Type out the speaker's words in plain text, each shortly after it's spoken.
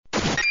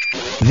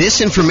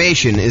This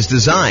information is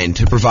designed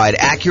to provide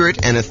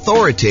accurate and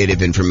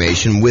authoritative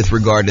information with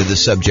regard to the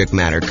subject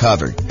matter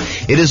covered.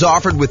 It is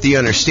offered with the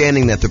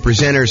understanding that the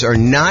presenters are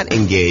not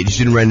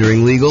engaged in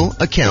rendering legal,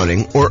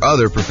 accounting, or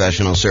other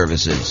professional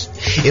services.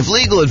 If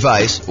legal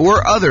advice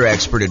or other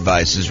expert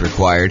advice is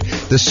required,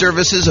 the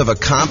services of a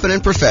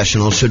competent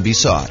professional should be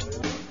sought.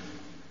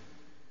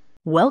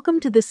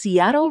 Welcome to the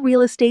Seattle Real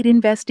Estate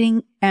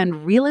Investing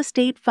and Real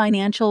Estate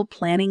Financial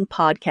Planning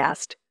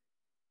Podcast.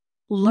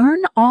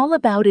 Learn all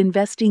about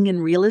investing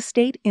in real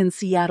estate in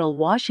Seattle,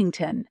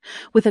 Washington,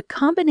 with a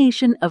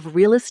combination of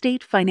real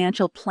estate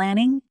financial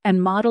planning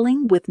and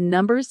modeling with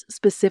numbers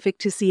specific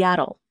to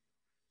Seattle,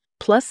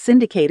 plus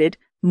syndicated,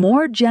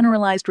 more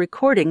generalized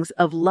recordings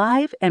of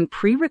live and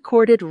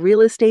pre-recorded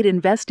real estate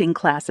investing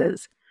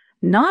classes,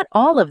 not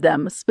all of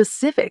them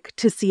specific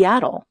to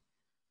Seattle.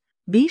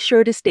 Be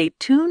sure to stay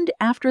tuned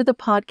after the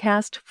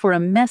podcast for a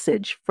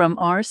message from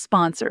our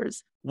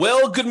sponsors.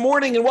 Well, good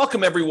morning and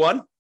welcome,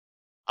 everyone.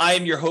 I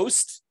am your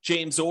host,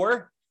 James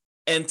Orr,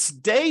 and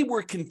today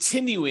we're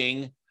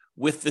continuing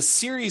with the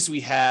series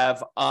we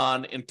have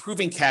on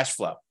improving cash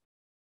flow.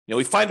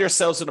 We find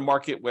ourselves in a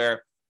market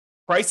where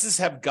prices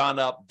have gone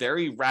up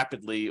very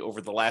rapidly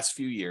over the last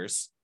few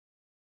years,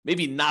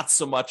 maybe not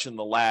so much in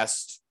the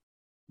last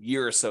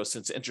year or so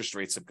since interest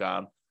rates have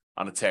gone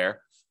on a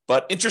tear,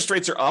 but interest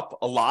rates are up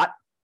a lot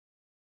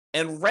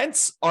and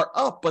rents are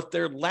up, but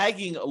they're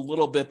lagging a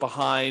little bit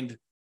behind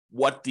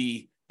what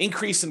the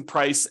increase in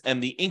price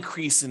and the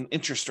increase in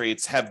interest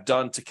rates have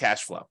done to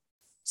cash flow,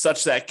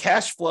 such that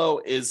cash flow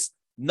is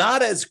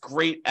not as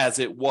great as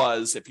it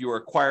was if you were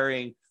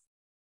acquiring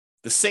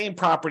the same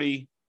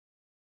property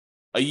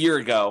a year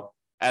ago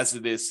as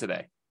it is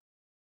today.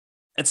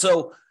 And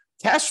so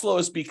cash flow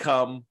has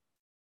become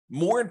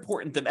more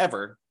important than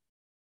ever,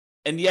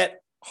 and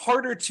yet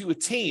harder to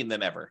attain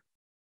than ever.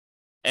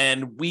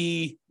 And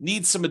we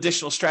need some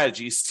additional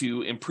strategies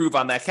to improve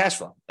on that cash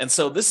flow. And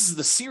so this is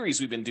the series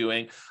we've been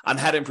doing on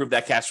how to improve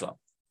that cash flow.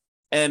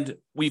 And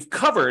we've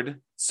covered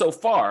so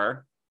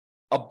far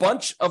a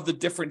bunch of the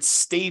different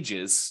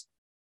stages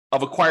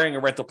of acquiring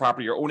a rental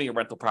property or owning a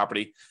rental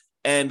property.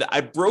 And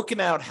I've broken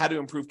out how to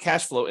improve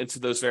cash flow into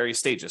those various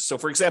stages. So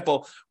for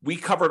example, we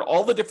covered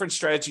all the different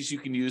strategies you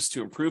can use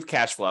to improve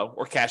cash flow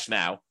or cash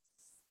now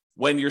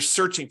when you're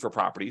searching for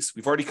properties.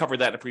 We've already covered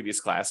that in a previous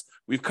class.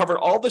 We've covered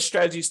all the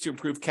strategies to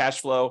improve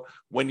cash flow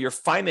when you're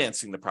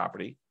financing the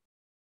property.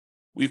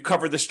 We've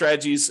covered the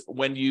strategies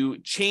when you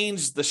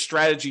change the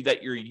strategy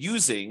that you're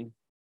using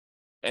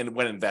and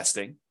when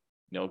investing,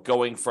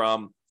 going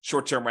from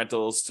short-term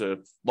rentals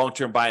to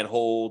long-term buy and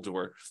hold,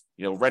 or,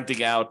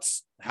 renting out,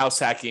 house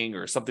hacking,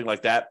 or something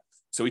like that.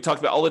 So we talked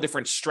about all the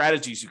different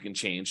strategies you can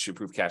change to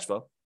improve cash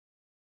flow.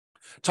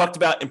 Talked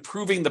about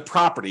improving the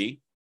property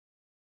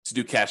to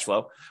do cash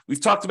flow.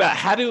 We've talked about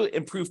how to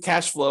improve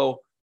cash flow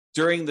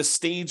during the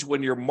stage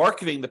when you're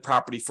marketing the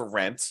property for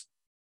rent.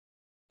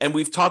 And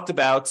we've talked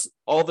about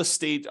all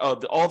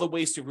the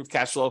ways to improve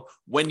cash flow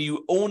when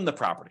you own the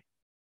property.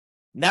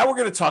 Now we're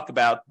going to talk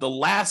about the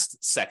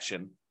last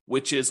section,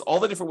 which is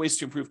all the different ways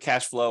to improve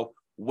cash flow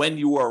when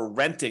you are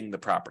renting the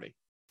property.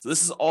 So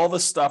this is all the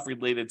stuff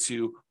related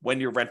to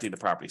when you're renting the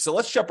property. So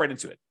let's jump right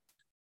into it.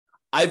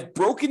 I've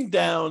broken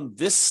down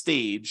this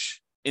stage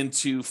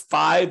into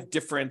 5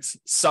 different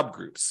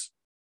subgroups.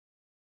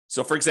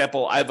 So for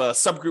example, I have a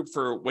subgroup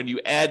for when you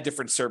add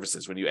different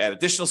services, when you add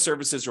additional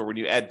services, or when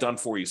you add done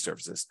for you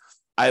services.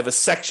 I have a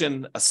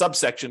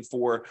subsection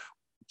for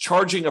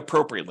charging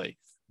appropriately,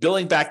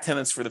 billing back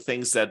tenants for the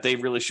things that they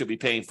really should be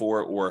paying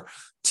for, or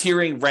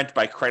tiering rent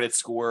by credit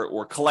score,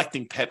 or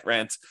collecting pet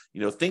rent,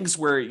 things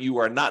where you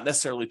are not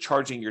necessarily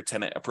charging your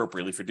tenant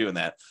appropriately for doing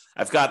that.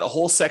 I've got a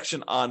whole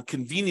section on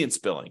convenience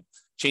billing,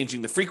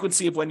 changing the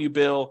frequency of when you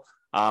bill,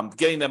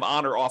 getting them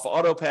on or off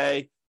auto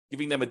pay,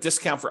 giving them a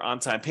discount for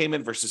on-time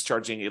payment versus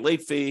charging a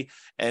late fee,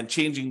 and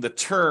changing the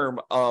term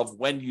of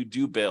when you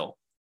do bill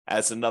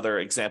as another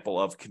example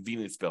of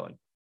convenience billing.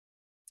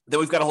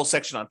 Then we've got a whole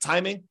section on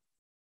timing,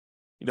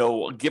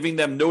 giving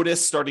them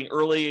notice starting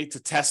early to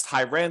test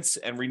high rents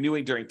and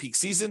renewing during peak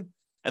season.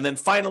 And then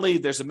finally,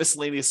 there's a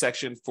miscellaneous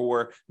section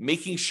for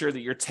making sure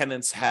that your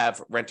tenants have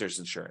renter's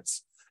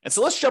insurance. And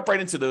so let's jump right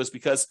into those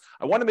because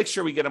I want to make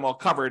sure we get them all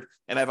covered,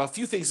 and I have a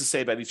few things to say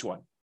about each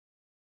one.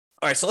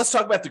 All right, so let's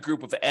talk about the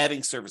group of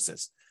adding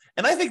services.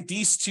 And I think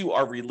these two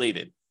are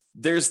related.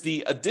 There's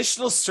the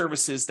additional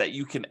services that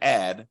you can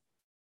add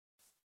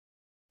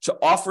to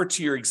offer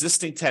to your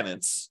existing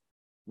tenants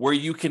where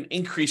you can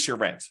increase your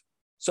rent.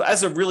 So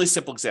as a really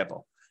simple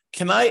example,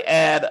 can I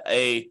add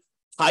a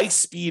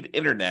high-speed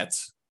internet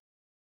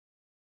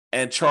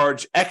and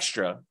charge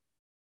extra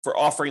for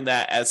offering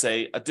that as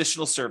an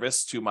additional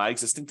service to my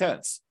existing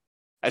tenants?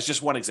 As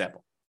just one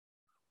example.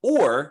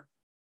 Or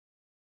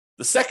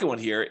the second one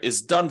here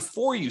is done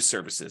for you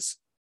services.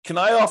 Can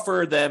I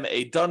offer them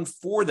a done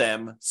for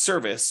them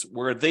service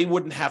where they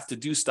wouldn't have to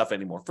do stuff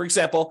anymore? For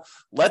example,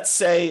 let's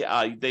say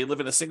they live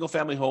in a single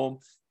family home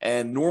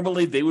and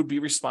normally they would be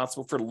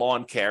responsible for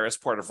lawn care as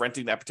part of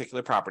renting that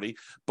particular property,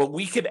 but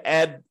we could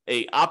add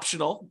a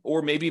optional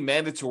or maybe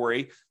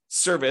mandatory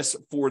service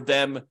for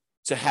them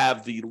to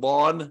have the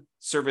lawn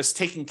service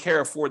taken care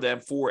of for them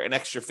for an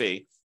extra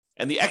fee.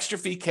 And the extra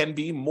fee can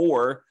be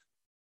more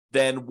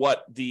than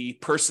what the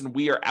person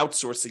we are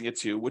outsourcing it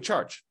to would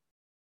charge.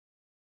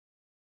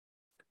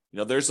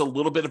 There's a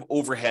little bit of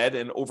overhead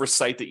and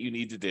oversight that you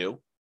need to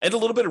do, and a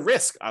little bit of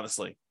risk,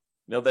 honestly,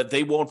 that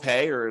they won't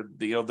pay, or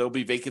there'll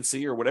be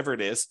vacancy or whatever it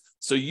is.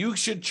 So you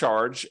should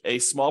charge a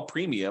small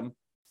premium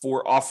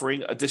for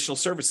offering additional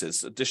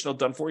services, additional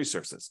done-for-you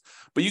services.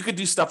 But you could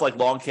do stuff like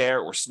lawn care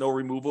or snow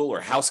removal or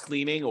house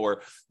cleaning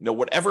or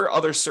whatever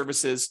other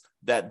services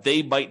that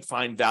they might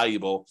find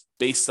valuable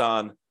based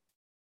on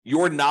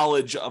your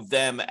knowledge of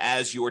them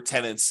as your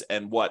tenants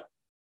and what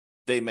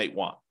they might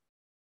want.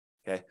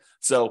 Okay,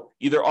 so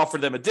either offer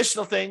them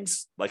additional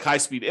things like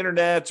high-speed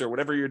internet or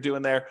whatever you're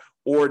doing there,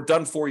 or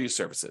done-for-you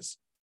services.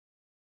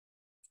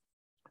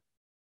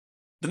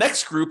 The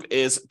next group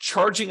is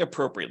charging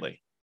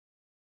appropriately.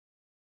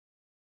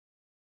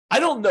 I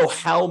don't know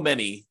how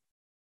many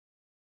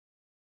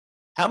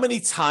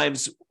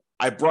times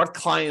I brought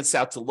clients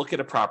out to look at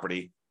a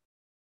property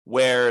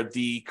where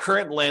the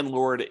current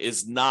landlord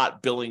is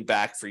not billing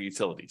back for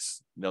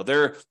utilities.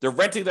 They're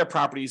renting their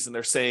properties and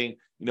they're saying,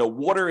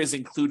 water is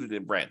included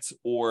in rent,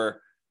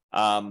 or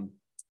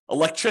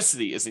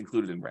electricity is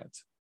included in rent,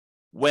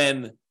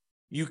 when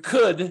you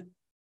could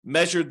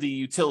measure the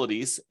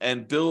utilities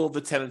and bill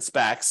the tenants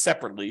back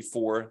separately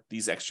for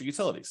these extra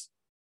utilities.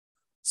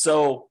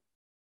 So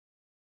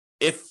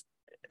if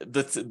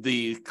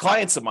the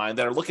clients of mine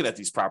that are looking at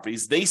these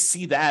properties, they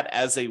see that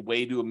as a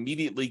way to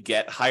immediately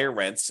get higher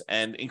rents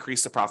and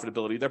increase the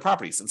profitability of their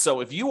properties. And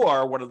so if you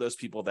are one of those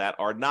people that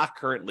are not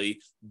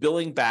currently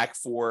billing back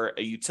for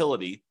a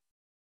utility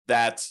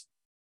that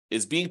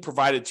is being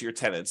provided to your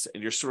tenants,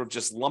 and you're sort of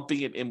just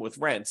lumping it in with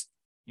rent,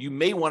 you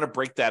may want to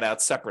break that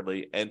out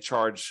separately and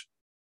charge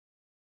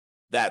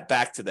that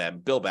back to them,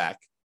 bill back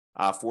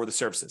for the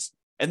services.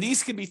 And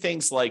these can be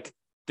things like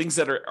things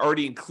that are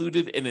already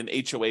included in an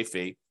HOA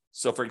fee.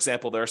 So, for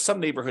example, there are some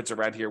neighborhoods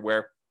around here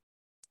where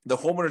the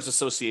homeowners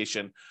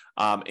association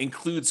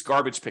includes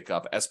garbage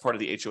pickup as part of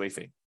the HOA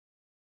fee.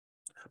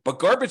 But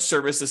garbage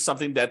service is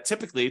something that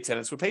typically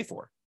tenants would pay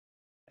for.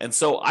 And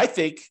so I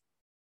think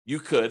you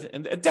could,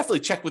 and definitely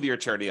check with your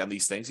attorney on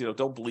these things,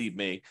 don't believe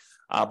me,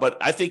 but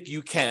I think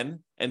you can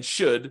and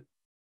should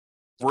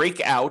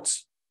break out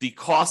the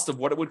cost of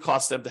what it would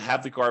cost them to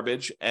have the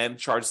garbage and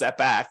charge that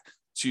back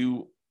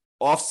to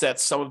offset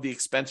some of the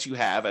expense you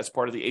have as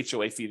part of the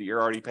HOA fee that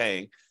you're already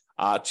paying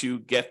to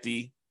get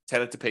the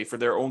tenant to pay for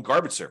their own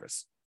garbage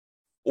service.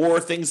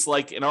 Or things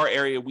like in our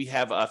area, we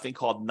have a thing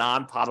called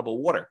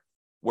non-potable water,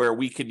 where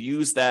we can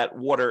use that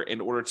water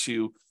in order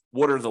to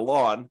water the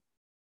lawn.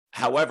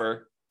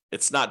 However,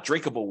 it's not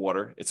drinkable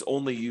water. It's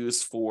only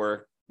used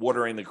for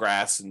watering the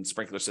grass and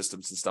sprinkler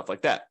systems and stuff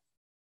like that.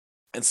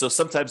 And so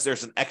sometimes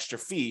there's an extra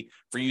fee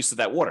for use of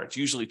that water. It's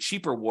usually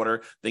cheaper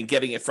water than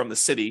getting it from the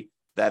city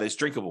that is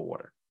drinkable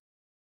water.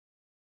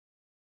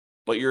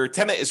 But your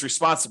tenant is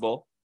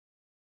responsible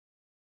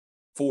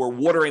for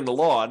watering the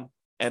lawn,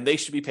 and they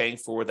should be paying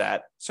for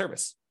that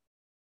service.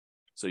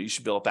 So you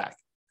should bill it back.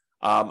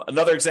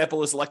 Another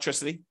example is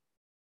electricity.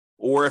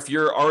 Or if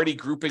you're already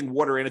grouping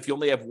water in, if you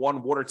only have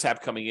one water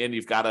tap coming in,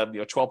 you've got a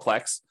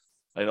 12-plex.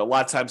 A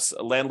lot of times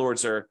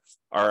landlords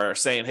are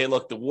saying, hey,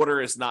 look, the water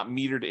is not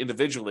metered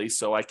individually,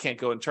 so I can't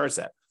go and charge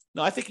that.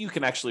 No, I think you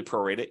can actually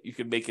prorate it. You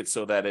can make it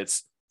so that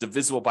it's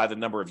divisible by the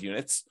number of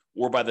units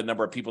or by the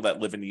number of people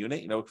that live in the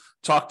unit.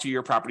 Talk to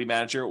your property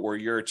manager or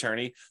your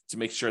attorney to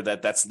make sure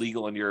that that's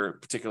legal in your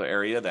particular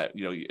area, that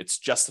it's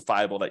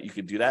justifiable that you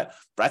can do that.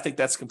 But I think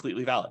that's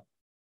completely valid.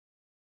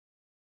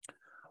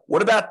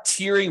 What about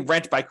tiering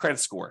rent by credit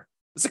score?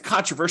 It's a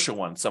controversial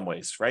one in some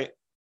ways, right?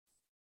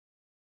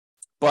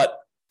 But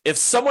if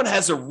someone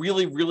has a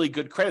really, really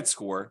good credit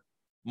score,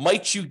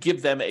 might you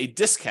give them a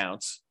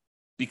discount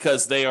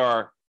because they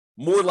are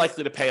more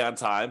likely to pay on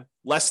time,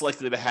 less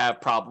likely to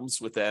have problems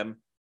with them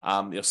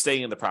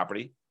staying in the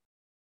property?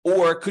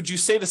 Or could you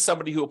say to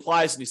somebody who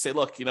applies and you say,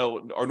 look,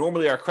 or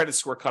normally our credit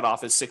score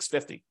cutoff is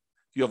 650. If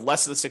you have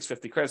less than a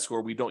 650 credit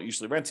score, we don't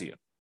usually rent to you.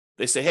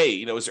 They say, hey,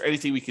 is there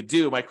anything we could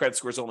do? My credit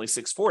score is only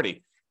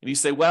 640. And you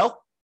say,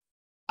 well,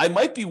 I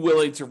might be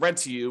willing to rent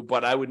to you,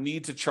 but I would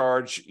need to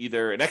charge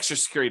either an extra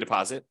security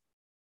deposit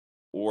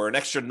or an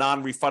extra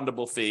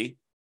non-refundable fee,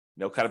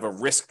 kind of a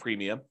risk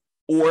premium,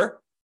 or,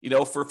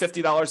 for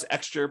 $50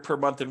 extra per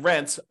month in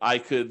rent, I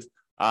could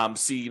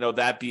see,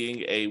 that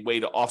being a way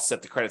to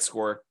offset the credit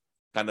score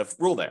kind of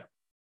rule there.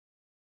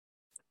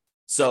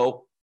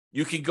 So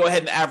you can go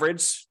ahead and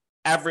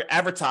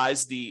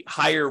advertise the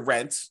higher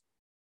rent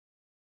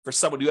for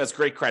someone who has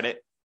great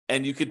credit,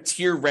 and you could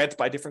tier rent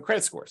by different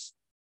credit scores.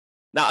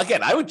 Now,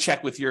 again, I would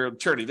check with your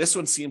attorney. This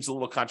one seems a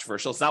little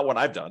controversial. It's not what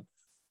I've done.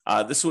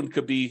 This one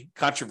could be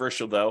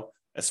controversial, though,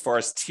 as far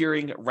as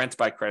tiering rent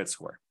by credit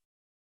score.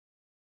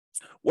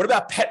 What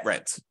about pet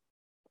rent?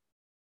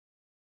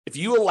 If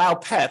you allow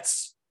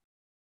pets,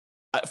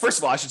 first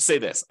of all, I should say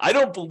this. I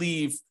don't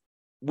believe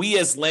we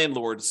as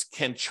landlords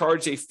can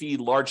charge a fee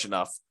large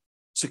enough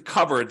to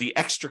cover the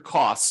extra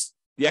costs,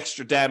 the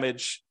extra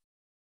damage,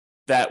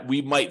 that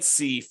we might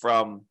see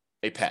from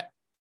a pet.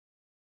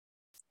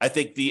 I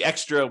think the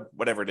extra,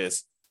 whatever it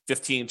is,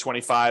 $15,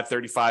 $25,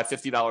 $35,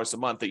 $50 a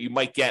month that you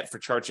might get for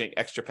charging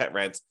extra pet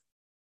rent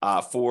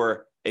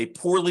for a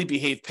poorly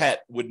behaved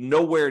pet would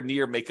nowhere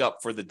near make up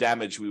for the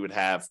damage we would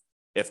have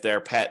if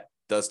their pet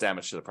does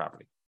damage to the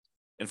property.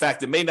 In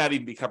fact, it may not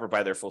even be covered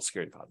by their full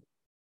security deposit.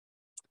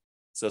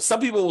 So some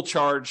people will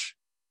charge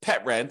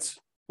pet rent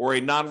or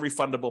a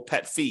non-refundable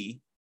pet fee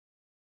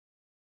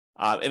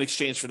in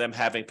exchange for them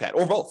having pet,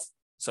 or both,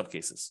 in some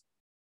cases.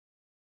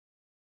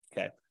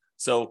 Okay,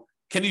 so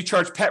can you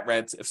charge pet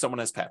rent if someone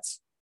has pets?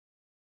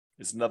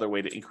 Is another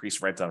way to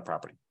increase rent on a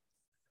property.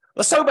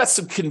 Let's talk about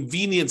some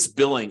convenience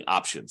billing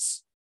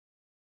options.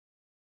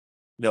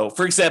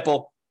 For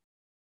example,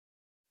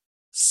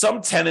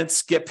 some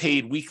tenants get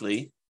paid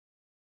weekly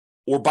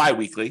or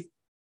biweekly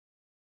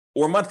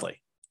or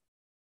monthly.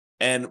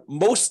 And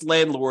most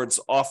landlords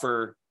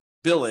offer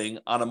billing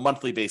on a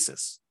monthly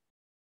basis.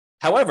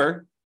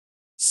 However,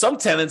 some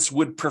tenants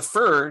would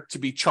prefer to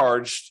be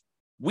charged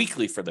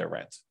weekly for their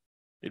rent.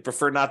 They'd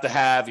prefer not to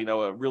have,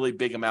 a really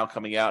big amount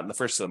coming out in the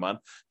first of the month.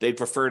 They'd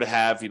prefer to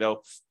have,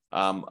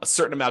 a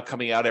certain amount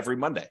coming out every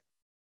Monday.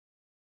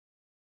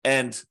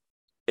 And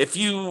if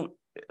you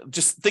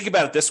just think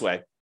about it this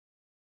way,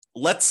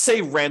 let's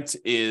say rent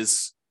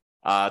is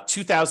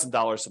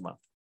 $2,000 a month.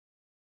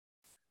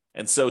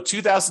 And so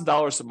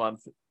 $2,000 a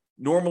month,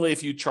 normally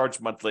if you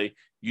charge monthly,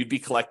 you'd be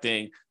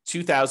collecting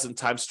 $2,000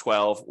 times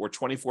 12 or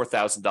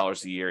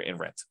 $24,000 a year in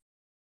rent.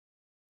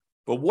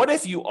 But what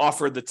if you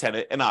offer the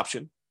tenant an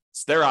option?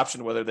 It's their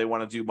option whether they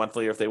want to do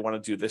monthly or if they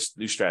want to do this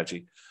new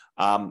strategy.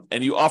 And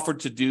you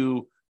offered to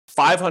do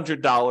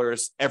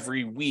 $500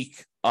 every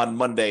week on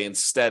Monday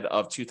instead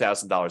of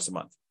 $2,000 a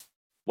month.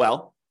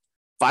 Well,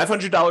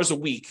 $500 a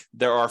week,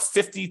 there are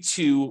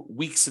 52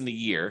 weeks in the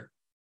year.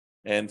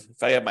 And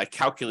if I have my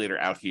calculator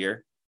out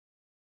here,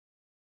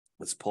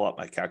 let's pull up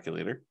my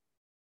calculator.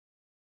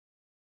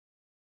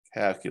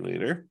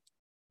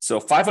 So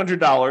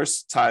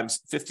 $500 times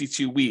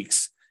 52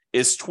 weeks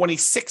is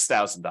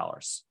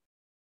 $26,000.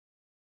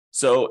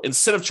 So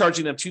instead of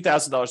charging them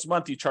 $2,000 a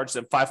month, you charge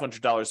them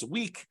 $500 a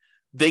week.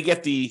 They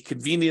get the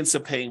convenience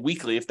of paying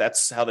weekly if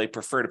that's how they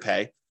prefer to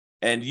pay.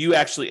 And you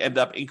actually end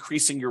up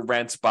increasing your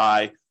rent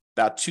by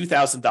about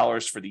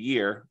 $2,000 for the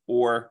year,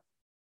 or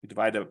we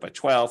divide it by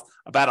 12,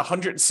 about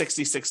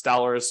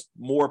 $166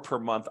 more per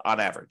month on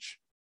average.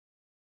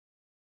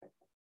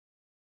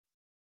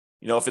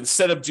 If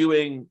instead of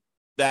doing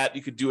that,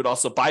 you could do it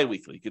also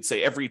biweekly. You could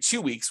say every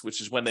 2 weeks, which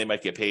is when they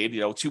might get paid,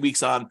 2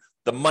 weeks on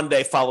the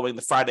Monday following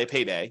the Friday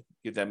payday,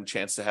 give them a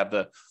chance to have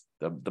the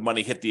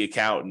money hit the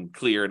account and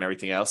clear and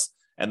everything else.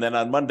 And then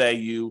on Monday,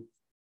 you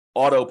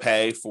auto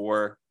pay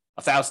for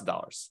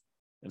 $1,000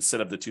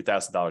 instead of the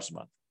 $2,000 a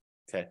month.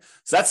 Okay,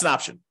 so that's an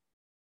option.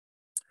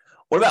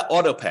 What about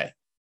auto pay?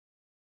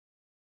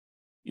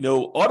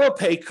 Auto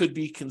pay could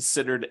be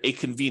considered a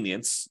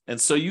convenience.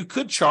 And so you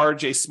could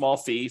charge a small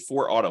fee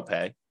for auto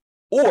pay.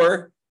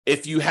 Or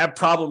if you have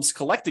problems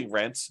collecting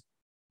rent,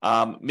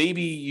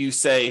 maybe you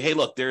say, hey,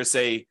 look, there's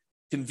a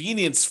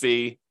convenience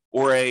fee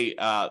or a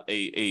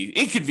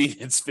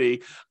inconvenience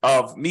fee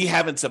of me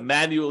having to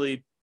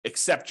manually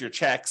accept your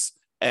checks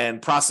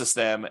and process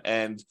them.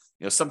 And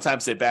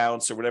sometimes they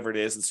bounce or whatever it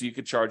is. And so you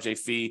could charge a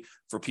fee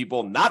for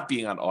people not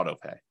being on auto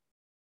pay.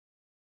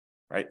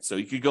 Right. So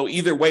you could go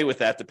either way with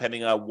that,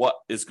 depending on what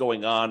is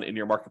going on in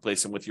your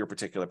marketplace and with your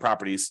particular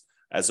properties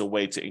as a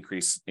way to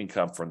increase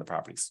income from the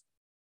properties.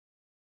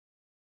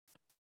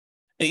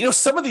 And,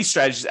 some of these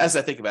strategies, as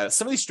I think about it,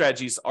 some of these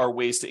strategies are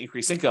ways to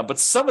increase income, but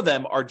some of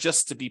them are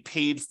just to be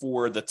paid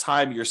for the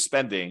time you're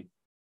spending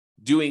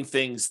doing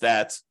things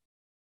that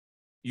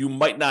you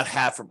might not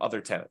have from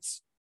other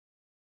tenants.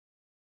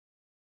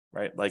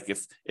 Right? Like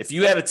if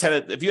you had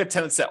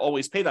tenants that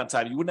always paid on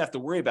time, you wouldn't have to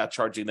worry about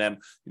charging them,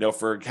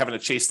 for having to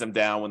chase them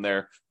down when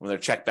their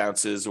check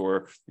bounces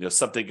or,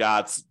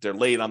 they're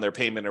late on their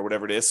payment or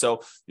whatever it is.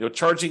 So,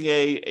 charging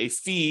a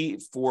fee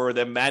for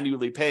them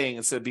manually paying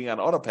instead of being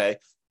on auto pay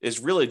is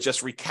really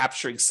just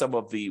recapturing some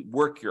of the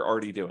work you're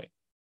already doing.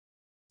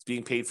 It's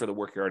being paid for the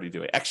work you're already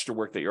doing, extra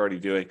work that you're already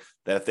doing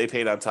that if they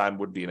paid on time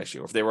wouldn't be an issue.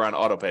 Or if they were on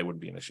auto pay,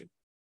 wouldn't be an issue.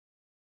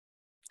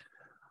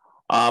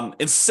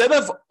 Instead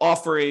of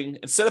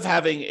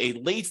having a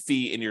late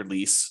fee in your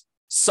lease,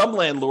 some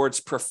landlords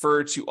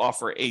prefer to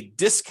offer a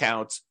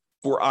discount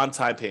for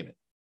on-time payment.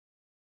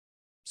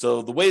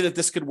 So the way that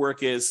this could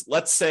work is,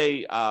 let's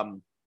say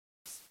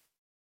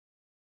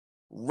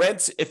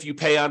rent, if you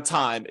pay on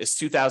time, is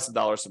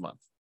 $2,000 a month.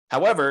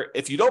 However,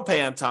 if you don't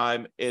pay on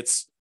time,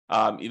 it's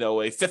a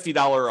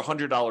 $50 or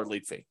 $100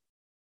 late fee.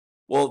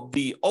 Well,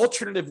 the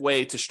alternative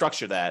way to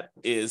structure that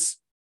is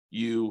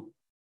you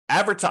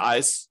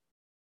advertise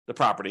the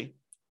property,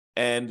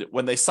 and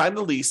when they sign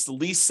the lease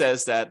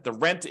says that the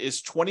rent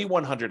is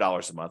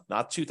 $2,100 a month,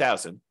 not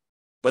 $2,000,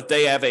 but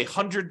they have a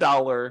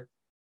 $100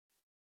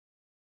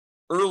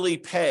 early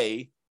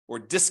pay or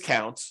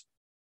discount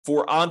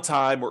for on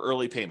time or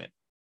early payment.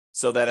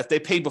 So that if they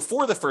pay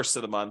before the first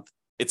of the month,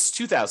 it's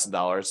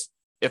 $2,000.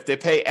 If they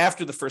pay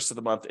after the first of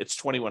the month, it's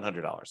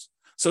 $2,100.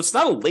 So it's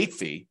not a late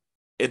fee.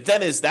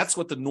 That's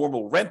what the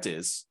normal rent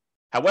is.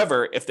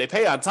 However, if they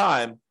pay on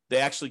time, they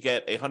actually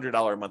get a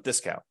 $100 a month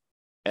discount.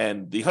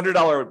 And the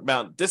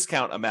 $100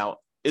 discount amount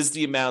is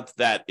the amount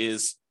that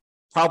is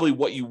probably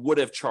what you would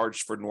have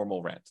charged for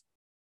normal rent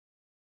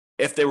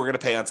if they were going to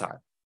pay on time.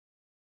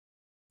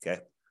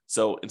 Okay.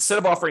 So instead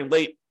of offering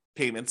late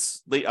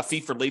payments, a fee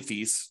for late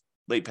fees,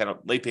 late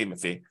payment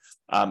fee,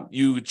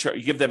 you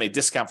give them a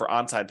discount for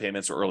on-time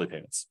payments or early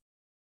payments.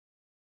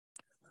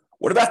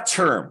 What about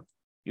term?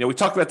 We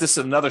talked about this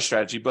in another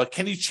strategy, but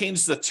can you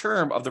change the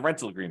term of the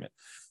rental agreement?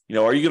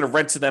 Are you going to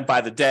rent to them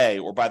by the day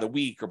or by the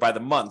week or by the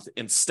month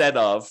instead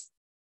of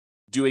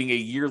doing a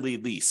yearly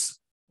lease?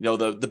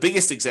 The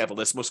biggest example,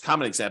 this most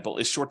common example,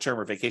 is short-term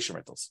or vacation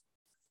rentals.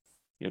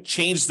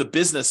 Change the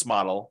business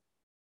model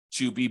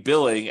to be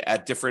billing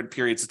at different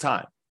periods of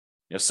time.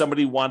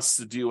 Somebody wants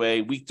to do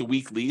a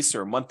week-to-week lease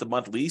or a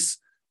month-to-month lease,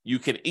 you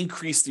can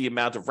increase the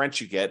amount of rent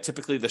you get.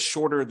 Typically, the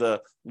shorter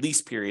the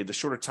lease period, the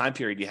shorter time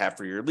period you have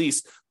for your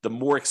lease, the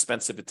more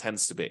expensive it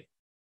tends to be.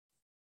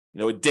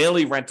 A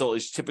daily rental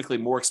is typically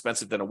more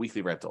expensive than a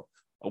weekly rental.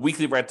 A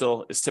weekly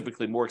rental is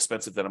typically more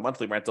expensive than a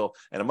monthly rental,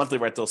 and a monthly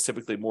rental is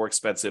typically more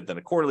expensive than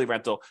a quarterly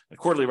rental, and a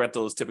quarterly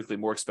rental is typically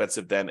more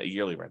expensive than a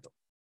yearly rental.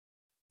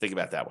 Think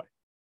about it that way.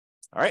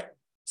 All right?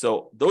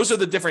 So those are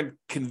the different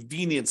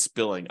convenience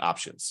billing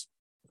options.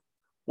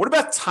 What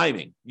about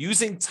timing?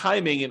 Using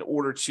timing in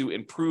order to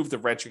improve the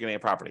rent you're getting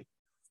at property.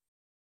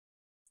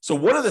 So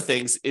one of the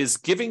things is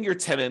giving your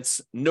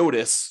tenants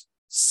notice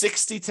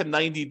 60 to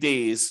 90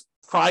 days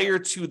prior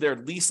to their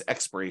lease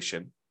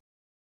expiration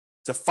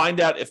to find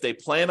out if they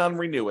plan on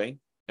renewing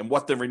and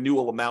what the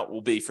renewal amount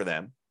will be for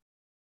them.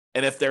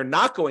 And if they're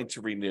not going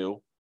to renew,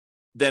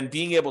 then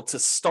being able to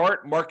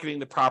start marketing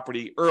the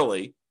property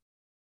early,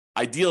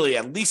 ideally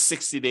at least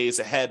 60 days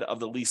ahead of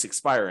the lease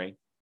expiring,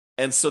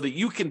 and so that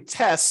you can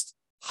test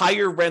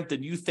higher rent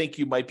than you think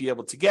you might be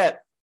able to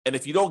get. And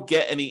if you don't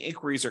get any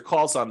inquiries or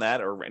calls on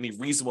that, or any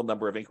reasonable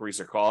number of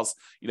inquiries or calls,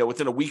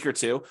 within a week or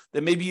two,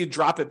 then maybe you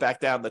drop it back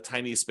down the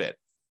tiniest bit.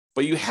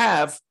 But you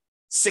have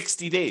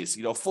 60 days,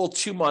 full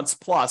 2 months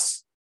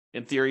plus,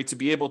 in theory, to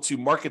be able to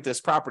market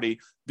this property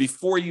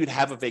before you'd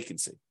have a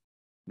vacancy.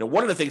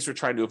 One of the things we're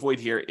trying to avoid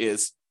here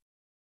is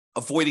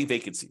avoiding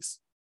vacancies.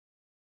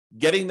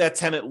 Getting that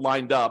tenant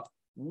lined up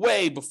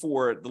way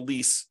before the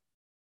lease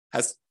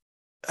has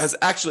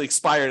actually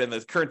expired and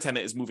the current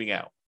tenant is moving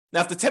out.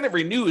 Now, if the tenant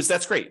renews,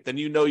 that's great. Then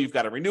you've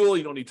got a renewal.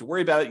 You don't need to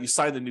worry about it. You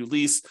sign the new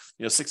lease,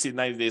 60 to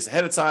 90 days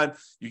ahead of time.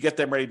 You get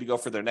them ready to go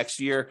for their next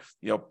year.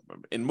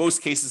 In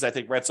most cases, I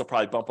think rents will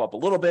probably bump up a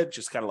little bit,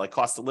 just kind of like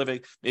cost of living.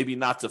 Maybe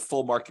not to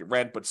full market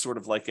rent, but sort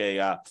of like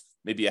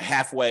maybe a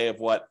halfway of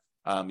what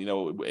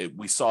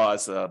we saw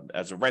as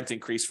a rent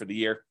increase for the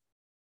year.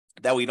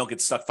 That way you don't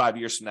get stuck 5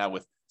 years from now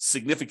with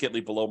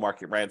significantly below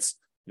market rents.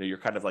 You're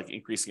kind of like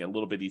increasing a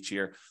little bit each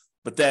year.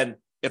 But then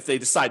if they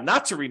decide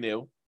not to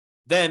renew,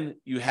 then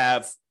you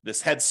have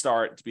this head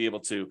start to be able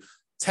to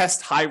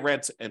test high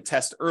rent and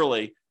test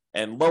early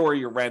and lower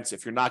your rents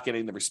if you're not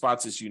getting the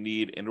responses you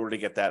need in order to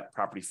get that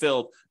property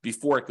filled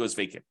before it goes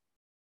vacant.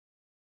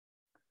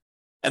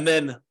 And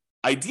then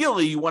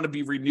ideally, you want to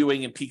be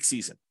renewing in peak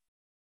season.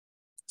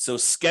 So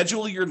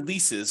schedule your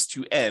leases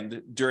to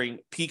end during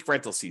peak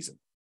rental season.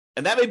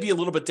 And that may be a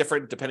little bit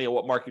different depending on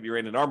what market you're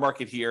in. In our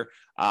market here,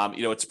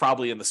 it's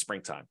probably in the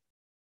springtime,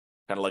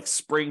 kind of like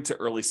spring to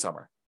early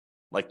summer,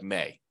 like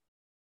May.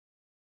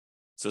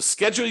 So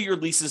schedule your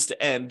leases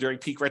to end during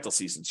peak rental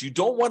seasons. You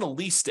don't want a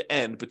lease to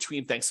end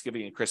between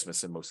Thanksgiving and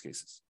Christmas in most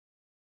cases.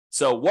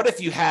 So what if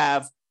you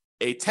have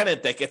a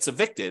tenant that gets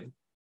evicted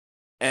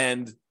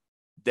and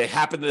they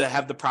happen to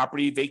have the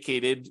property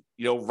vacated,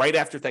 right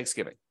after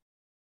Thanksgiving?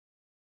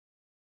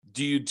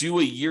 Do you do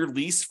a year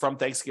lease from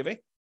Thanksgiving?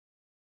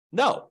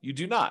 No, you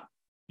do not.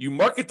 You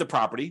market the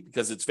property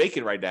because it's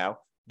vacant right now,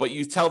 but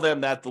you tell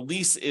them that the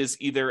lease is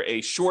either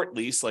a short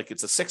lease, like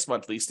it's a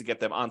 6-month lease to get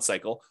them on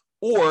cycle,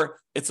 or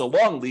it's a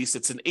long lease,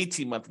 it's an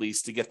 18-month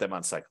lease to get them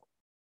on cycle.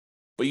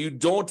 But you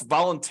don't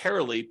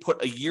voluntarily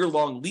put a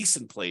year-long lease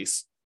in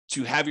place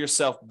to have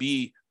yourself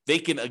be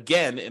vacant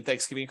again in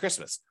Thanksgiving and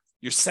Christmas.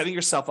 You're setting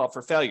yourself up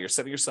for failure. You're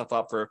setting yourself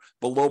up for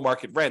below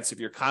market rents if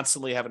you're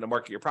constantly having to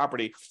market your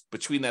property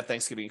between that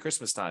Thanksgiving and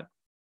Christmas time.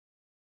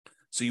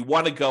 So you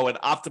want to go and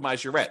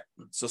optimize your rent.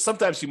 So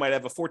sometimes you might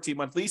have a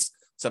 14-month lease.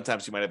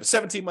 Sometimes you might have a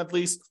 17-month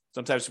lease.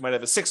 Sometimes you might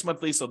have a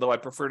 6-month lease, although I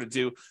prefer to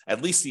do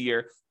at least a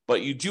year.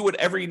 But you do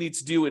whatever you need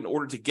to do in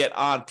order to get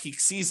on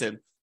peak season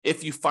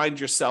if you find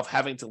yourself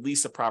having to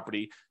lease a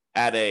property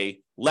at a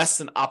less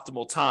than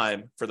optimal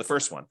time for the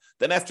first one.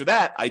 Then after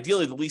that,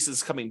 ideally the lease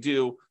is coming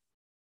due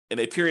in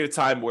a period of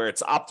time where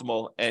it's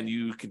optimal and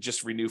you can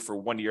just renew for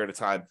 1 year at a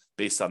time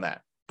based on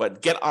that.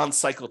 But get on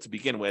cycle to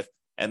begin with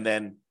and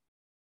then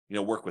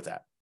work with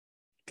that.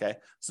 Okay.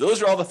 So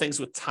those are all the things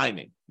with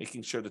timing,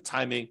 making sure the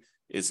timing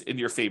is in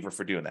your favor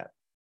for doing that.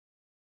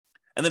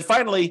 And then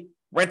finally,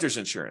 renter's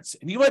insurance.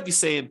 And you might be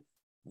saying,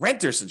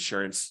 renter's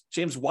insurance?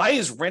 James, why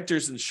is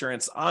renter's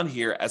insurance on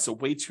here as a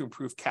way to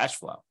improve cash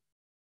flow?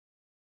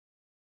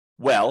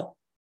 Well,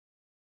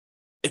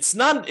 It's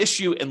not an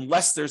issue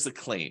unless there's a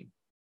claim,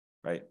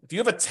 right? If you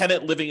have a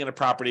tenant living in a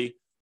property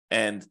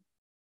and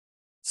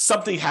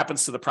something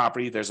happens to the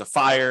property, there's a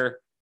fire,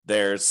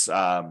 there's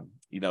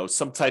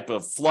some type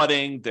of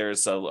flooding,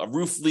 there's a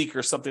roof leak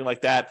or something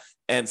like that,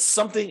 and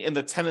something in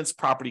the tenant's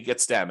property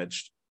gets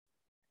damaged,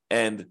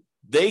 and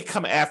they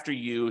come after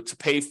you to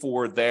pay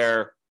for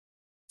their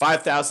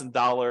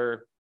 $5,000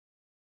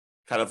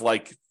 kind of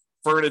like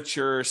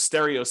furniture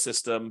stereo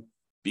system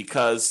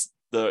because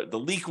the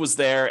leak was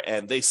there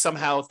and they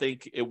somehow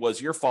think it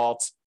was your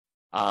fault.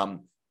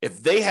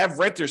 If they have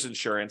renter's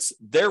insurance,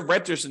 their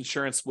renter's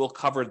insurance will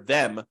cover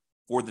them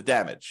for the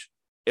damage.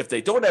 If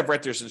they don't have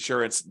renter's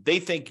insurance, they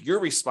think you're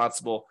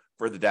responsible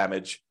for the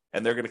damage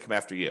and they're going to come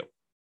after you.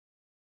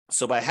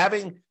 So by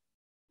having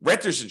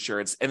renter's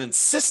insurance and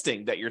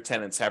insisting that your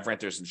tenants have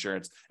renter's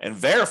insurance and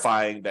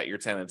verifying that your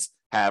tenants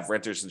have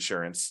renter's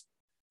insurance,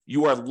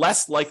 you are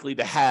less likely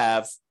to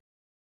have,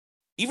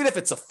 even if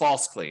it's a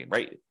false claim,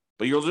 right?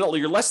 But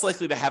you're less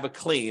likely to have a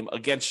claim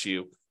against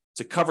you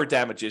to cover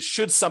damages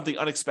should something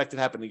unexpected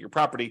happen to your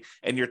property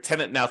and your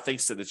tenant now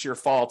thinks that it's your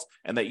fault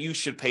and that you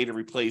should pay to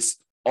replace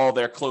all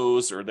their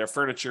clothes or their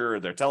furniture or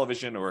their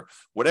television or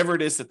whatever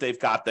it is that they've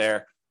got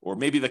there. Or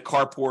maybe the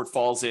carport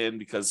falls in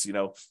because,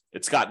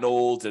 it's gotten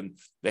old and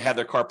they had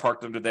their car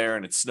parked under there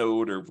and it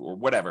snowed or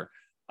whatever,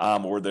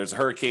 or there's a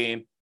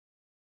hurricane.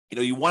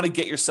 You want to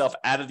get yourself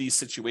out of these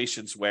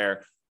situations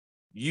where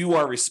you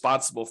are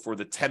responsible for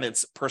the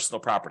tenant's personal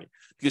property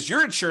because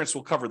your insurance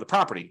will cover the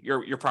property,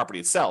 your property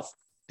itself,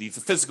 the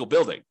physical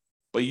building.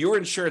 But your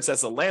insurance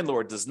as a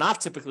landlord does not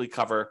typically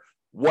cover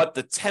what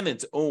the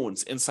tenant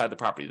owns inside the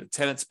property, the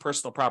tenant's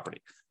personal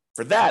property.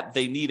 For that,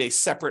 they need a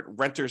separate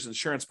renter's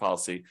insurance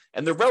policy,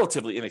 and they're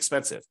relatively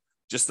inexpensive.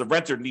 Just the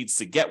renter needs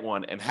to get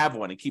one and have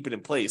one and keep it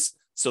in place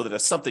so that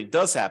if something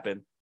does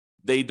happen,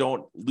 they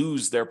don't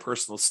lose their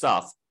personal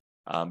stuff.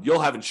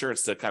 You'll have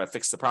insurance to kind of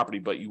fix the property,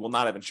 but you will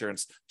not have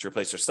insurance to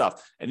replace your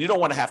stuff. And you don't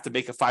want to have to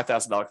make a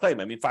 $5,000 claim.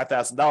 I mean,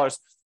 $5,000,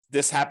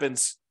 this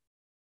happens,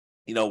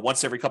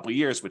 once every couple of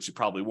years, which you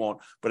probably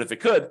won't. But if it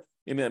could,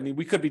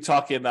 we could be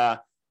talking,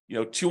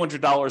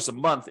 $200 a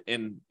month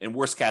in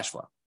worst cash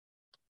flow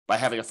by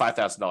having a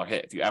 $5,000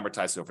 hit if you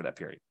amortize it over that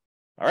period.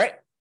 All right.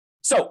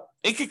 So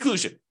in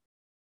conclusion,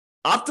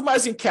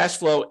 optimizing cash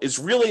flow is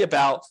really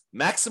about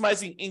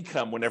maximizing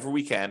income whenever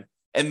we can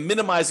and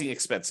minimizing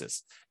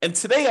expenses. And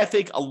today, I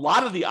think a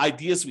lot of the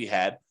ideas we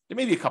had, there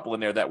may be a couple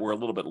in there that were a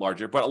little bit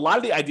larger, but a lot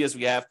of the ideas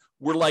we have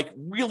were like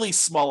really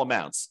small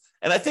amounts.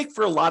 And I think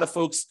for a lot of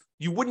folks,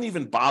 you wouldn't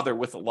even bother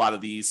with a lot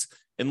of these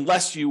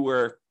unless you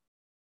were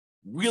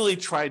really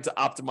trying to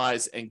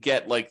optimize and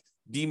get like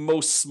the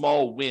most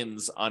small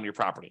wins on your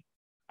property.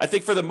 I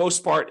think for the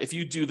most part, if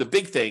you do the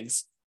big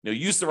things,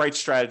 use the right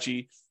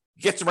strategy,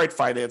 get the right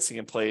financing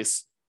in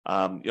place,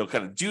 kind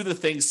of do the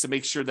things to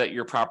make sure that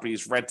your property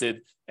is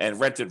rented and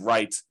rented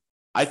right.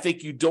 I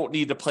think you don't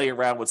need to play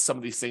around with some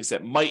of these things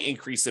that might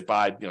increase it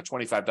by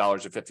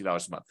 $25 or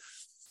 $50 a month.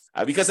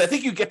 Because I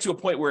think you get to a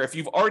point where if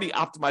you've already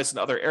optimized in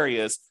other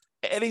areas,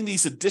 adding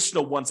these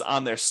additional ones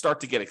on there start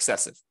to get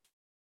excessive.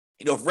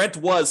 If rent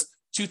was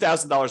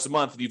 $2,000 a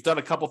month, and you've done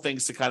a couple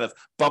things to kind of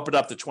bump it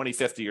up to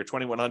 $2,050 or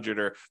 $2,100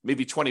 or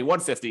maybe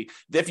 $2,150,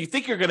 if you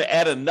think you're going to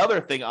add another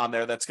thing on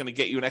there that's going to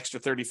get you an extra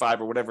 $35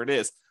 or whatever it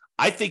is,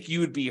 I think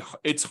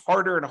it's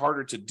harder and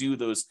harder to do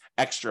those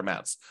extra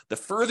amounts. The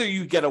further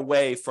you get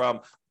away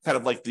from kind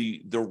of like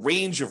the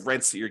range of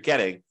rents that you're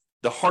getting,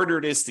 the harder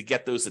it is to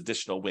get those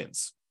additional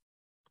wins,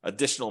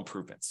 additional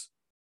improvements.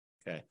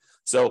 Okay.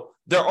 So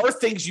there are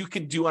things you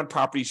can do on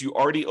properties you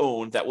already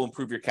own that will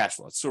improve your cash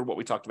flow. That's sort of what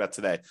we talked about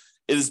today.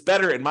 It is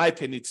better, in my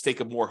opinion, to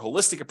take a more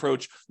holistic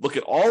approach, look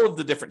at all of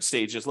the different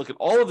stages, look at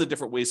all of the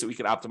different ways that we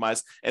can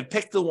optimize, and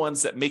pick the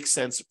ones that make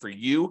sense for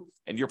you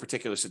and your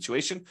particular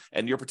situation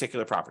and your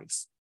particular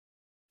properties.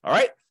 All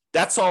right.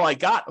 That's all I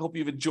got. I hope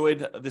you've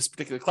enjoyed this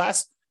particular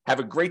class. Have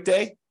a great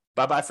day.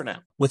 Bye-bye for now.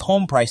 With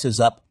home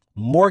prices up,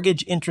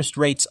 mortgage interest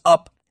rates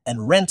up,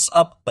 and rents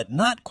up, but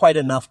not quite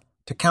enough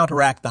to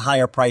counteract the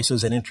higher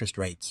prices and interest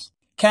rates.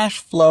 Cash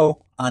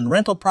flow on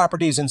rental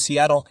properties in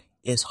Seattle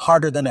is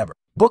harder than ever.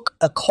 Book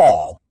a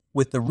call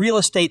with the Real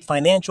Estate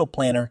Financial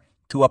Planner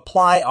to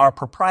apply our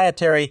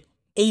proprietary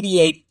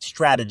 88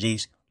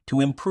 strategies to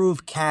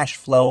improve cash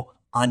flow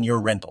on your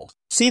rentals.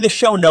 See the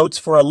show notes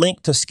for a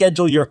link to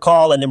schedule your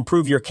call and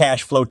improve your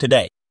cash flow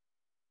today.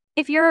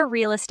 If you're a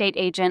real estate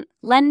agent,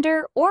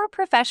 lender, or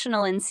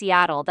professional in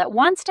Seattle that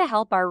wants to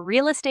help our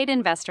real estate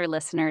investor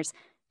listeners,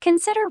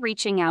 consider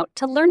reaching out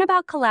to learn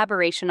about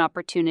collaboration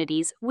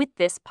opportunities with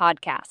this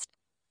podcast.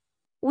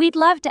 We'd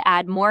love to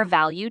add more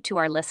value to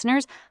our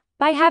listeners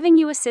by having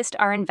you assist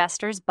our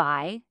investors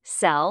buy,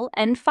 sell,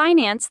 and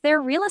finance their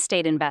real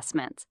estate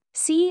investments.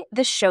 See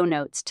the show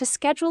notes to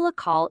schedule a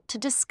call to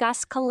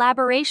discuss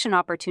collaboration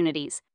opportunities.